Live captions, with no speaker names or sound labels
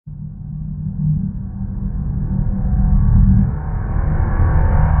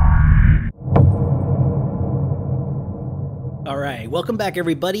Alright, welcome back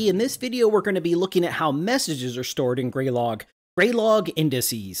everybody. In this video we're going to be looking at how messages are stored in Graylog. Graylog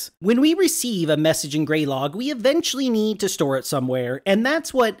Indices. When we receive a message in Graylog, we eventually need to store it somewhere, and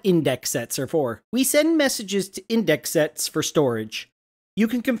that's what index sets are for. We send messages to index sets for storage. You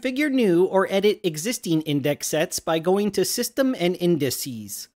can configure new or edit existing index sets by going to System and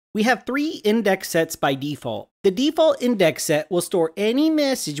Indices. We have 3 index sets by default. The default index set will store any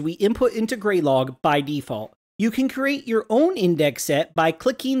message we input into Graylog by default. You can create your own index set by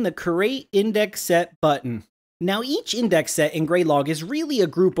clicking the Create Index Set button. Now each index set in Graylog is really a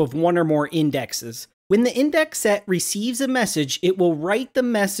group of one or more indexes. When the index set receives a message, it will write the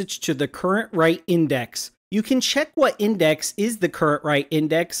message to the current write index. You can check what index is the current write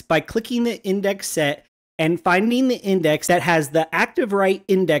index by clicking the index set and finding the index that has the active write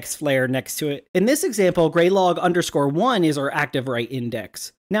index flare next to it. In this example, Graylog_1 is our active write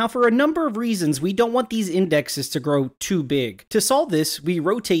index. Now, for a number of reasons, we don't want these indexes to grow too big. To solve this, we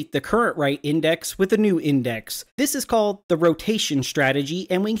rotate the current write index with a new index. This is called the rotation strategy,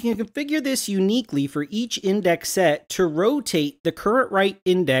 and we can configure this uniquely for each index set to rotate the current write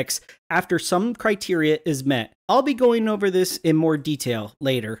index after some criteria is met. I'll be going over this in more detail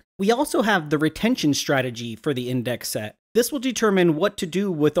later. We also have the retention strategy for the index set. This will determine what to do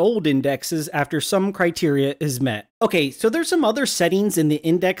with old indexes after some criteria is met. Okay, so there's some other settings in the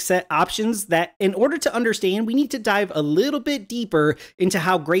index set options that, in order to understand, we need to dive a little bit deeper into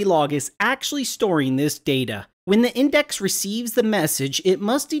how Graylog is actually storing this data. When the index receives the message, it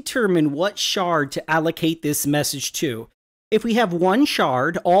must determine what shard to allocate this message to. If we have one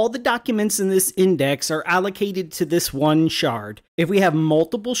shard, all the documents in this index are allocated to this one shard. If we have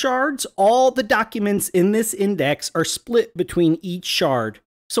multiple shards, all the documents in this index are split between each shard.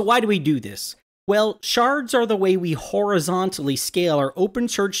 So why do we do this? Well, shards are the way we horizontally scale our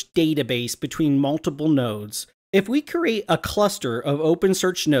OpenSearch database between multiple nodes. If we create a cluster of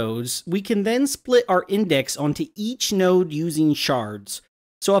OpenSearch nodes, we can then split our index onto each node using shards.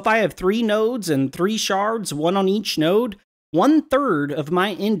 So if I have 3 nodes and 3 shards, one on each node, 1/3 of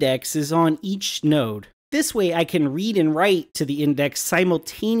my index is on each node. This way I can read and write to the index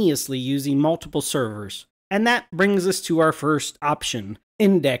simultaneously using multiple servers. And that brings us to our first option,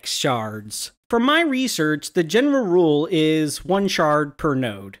 index shards. From my research, the general rule is 1 shard per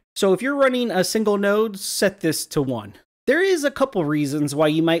node. So if you're running a single node, set this to 1. There is a couple reasons why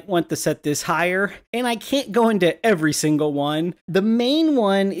you might want to set this higher, and I can't go into every single one. The main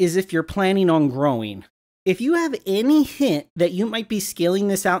one is if you're planning on growing. If you have any hint that you might be scaling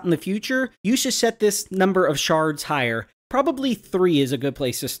this out in the future, you should set this number of shards higher. Probably 3 is a good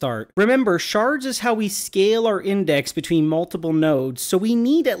place to start. Remember, shards is how we scale our index between multiple nodes, so we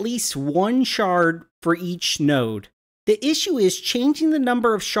need at least 1 shard for each node. The issue is changing the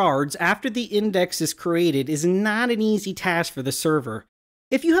number of shards after the index is created is not an easy task for the server.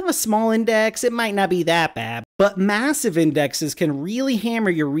 If you have a small index, it might not be that bad, but massive indexes can really hammer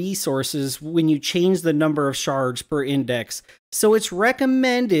your resources when you change the number of shards per index. So it's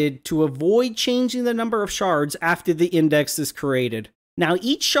recommended to avoid changing the number of shards after the index is created. Now,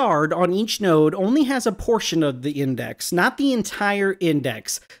 each shard on each node only has a portion of the index, not the entire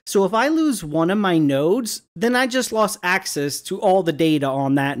index. So if I lose one of my nodes, then I just lost access to all the data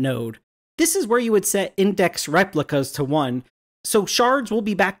on that node. This is where you would set index replicas to 1. So shards will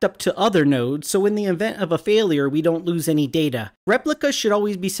be backed up to other nodes, so in the event of a failure, we don't lose any data. Replicas should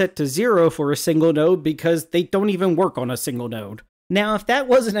always be set to 0 for a single node because they don't even work on a single node. Now, if that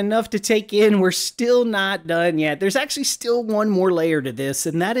wasn't enough to take in, we're still not done yet. There's actually still one more layer to this,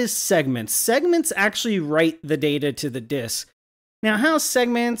 and that is segments. Segments actually write the data to the disk. Now, how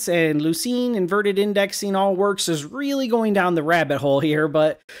segments and Lucene inverted indexing all works is really going down the rabbit hole here,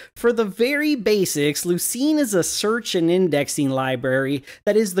 but for the very basics, Lucene is a search and indexing library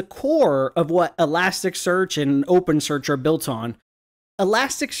that is the core of what Elasticsearch and OpenSearch are built on.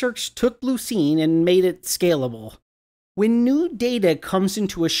 Elasticsearch took Lucene and made it scalable. When new data comes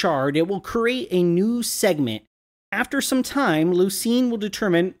into a shard, it will create a new segment. After some time, Lucene will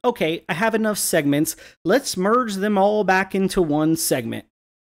determine, okay, I have enough segments, let's merge them all back into one segment.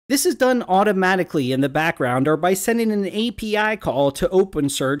 This is done automatically in the background or by sending an API call to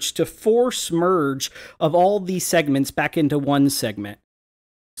OpenSearch to force merge of all these segments back into one segment.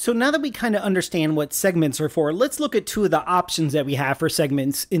 So now that we kind of understand what segments are for, let's look at 2 of the options that we have for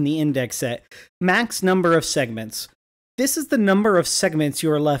segments in the index set. Max number of segments. This is the number of segments you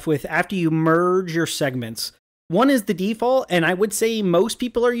are left with after you merge your segments. 1 is the default, and I would say most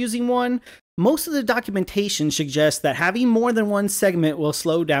people are using 1. Most of the documentation suggests that having more than 1 segment will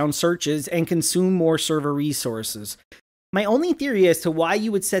slow down searches and consume more server resources. My only theory as to why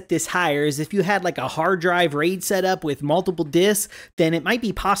you would set this higher is if you had like a hard drive RAID setup with multiple disks, then it might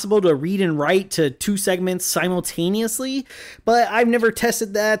be possible to read and write to 2 segments simultaneously, but I've never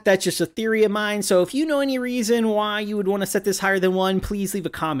tested that. That's just a theory of mine. So if you know any reason why you would want to set this higher than 1, please leave a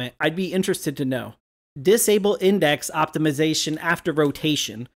comment. I'd be interested to know. Disable index optimization after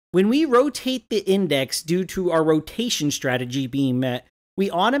rotation. When we rotate the index due to our rotation strategy being met,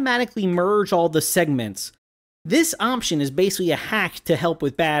 we automatically merge all the segments. This option is basically a hack to help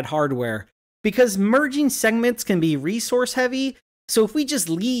with bad hardware, because merging segments can be resource heavy, so if we just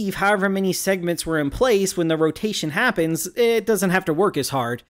leave however many segments were in place when the rotation happens, it doesn't have to work as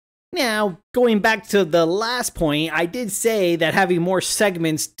hard. Now, going back to the last point, I did say that having more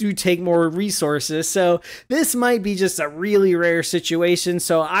segments do take more resources, so this might be just a really rare situation,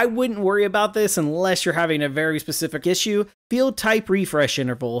 so I wouldn't worry about this unless you're having a very specific issue. Field type refresh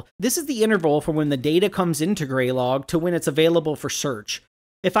interval. This is the interval from when the data comes into Graylog to when it's available for search.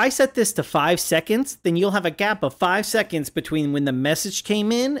 If I set this to 5 seconds, then you'll have a gap of 5 seconds between when the message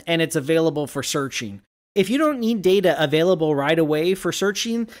came in and it's available for searching. If you don't need data available right away for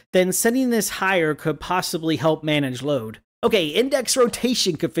searching, then setting this higher could possibly help manage load. Okay, index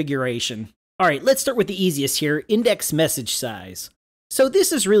rotation configuration. Alright, let's start with the easiest here, index message size. So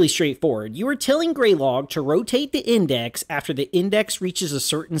this is really straightforward. You are telling Graylog to rotate the index after the index reaches a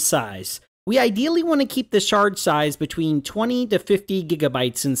certain size. We ideally want to keep the shard size between 20 to 50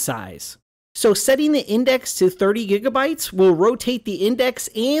 gigabytes in size. So setting the index to 30 gigabytes will rotate the index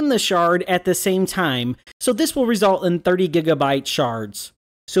and the shard at the same time, so this will result in 30 gigabyte shards.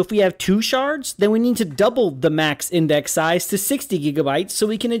 So if we have 2 shards, then we need to double the max index size to 60 gigabytes so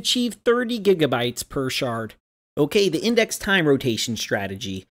we can achieve 30 gigabytes per shard. Okay, the index time rotation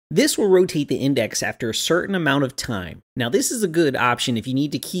strategy. This will rotate the index after a certain amount of time. Now this is a good option if you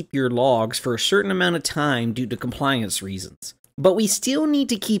need to keep your logs for a certain amount of time due to compliance reasons. But we still need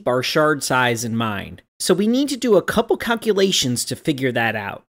to keep our shard size in mind. So we need to do a couple calculations to figure that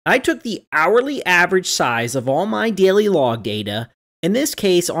out. I took the hourly average size of all my daily log data. In this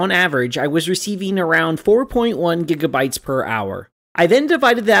case, on average, I was receiving around 4.1 gigabytes per hour. I then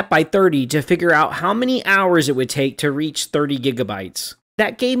divided that by 30 to figure out how many hours it would take to reach 30 gigabytes.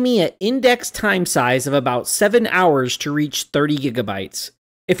 That gave me an index time size of about 7 hours to reach 30 gigabytes.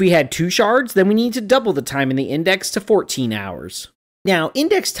 If we had 2 shards, then we need to double the time in the index to 14 hours. Now,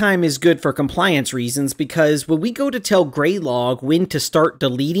 index time is good for compliance reasons because when we go to tell Graylog when to start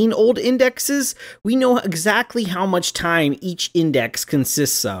deleting old indexes, we know exactly how much time each index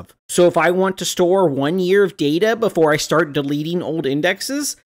consists of. So if I want to store 1 year of data before I start deleting old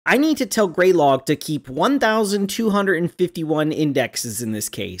indexes, I need to tell Graylog to keep 1,251 indexes in this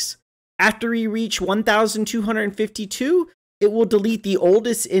case. After we reach 1,252, it will delete the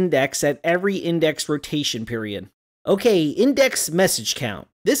oldest index at every index rotation period. Okay, index message count.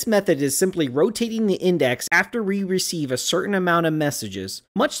 This method is simply rotating the index after we receive a certain amount of messages.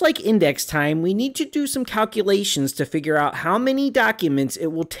 Much like index time, we need to do some calculations to figure out how many documents it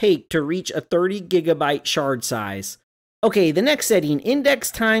will take to reach a 30 gigabyte shard size. Okay, the next setting,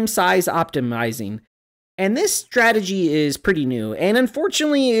 index time size optimizing. And this strategy is pretty new, and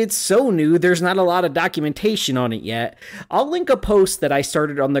unfortunately it's so new there's not a lot of documentation on it yet. I'll link a post that I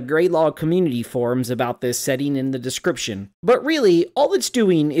started on the Graylog community forums about this setting in the description. But really, all it's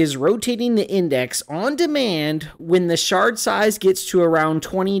doing is rotating the index on demand when the shard size gets to around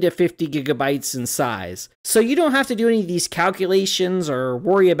 20 to 50 gigabytes in size. So you don't have to do any of these calculations or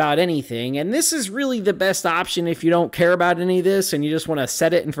worry about anything, and this is really the best option if you don't care about any of this and you just want to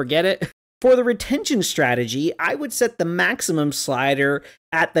set it and forget it. For the retention strategy, I would set the maximum slider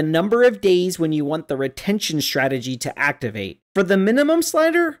at the number of days when you want the retention strategy to activate. For the minimum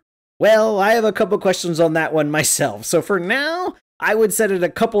slider, well, I have a couple questions on that one myself. So for now, I would set it a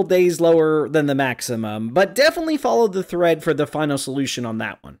couple days lower than the maximum, but definitely follow the thread for the final solution on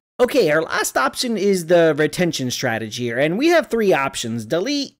that one. Okay, our last option is the retention strategy, and we have 3 options: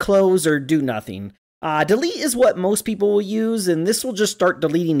 delete, close, or do nothing. Delete is what most people will use, and this will just start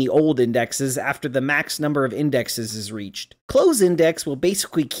deleting the old indexes after the max number of indexes is reached. Close index will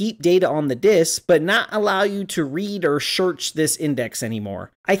basically keep data on the disk, but not allow you to read or search this index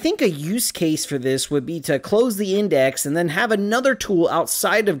anymore. I think a use case for this would be to close the index and then have another tool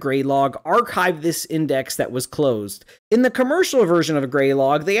outside of Graylog archive this index that was closed. In the commercial version of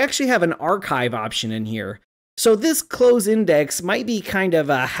Graylog, they actually have an archive option in here. So this close index might be kind of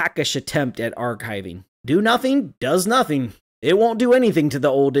a hackish attempt at archiving. Do nothing, does nothing. It won't do anything to the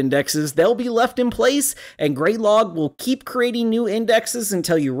old indexes. They'll be left in place, and Graylog will keep creating new indexes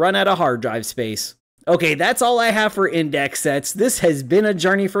until you run out of hard drive space. Okay, that's all I have for index sets. This has been a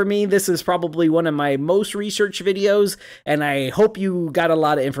journey for me. This is probably one of my most researched videos, and I hope you got a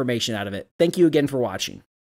lot of information out of it. Thank you again for watching.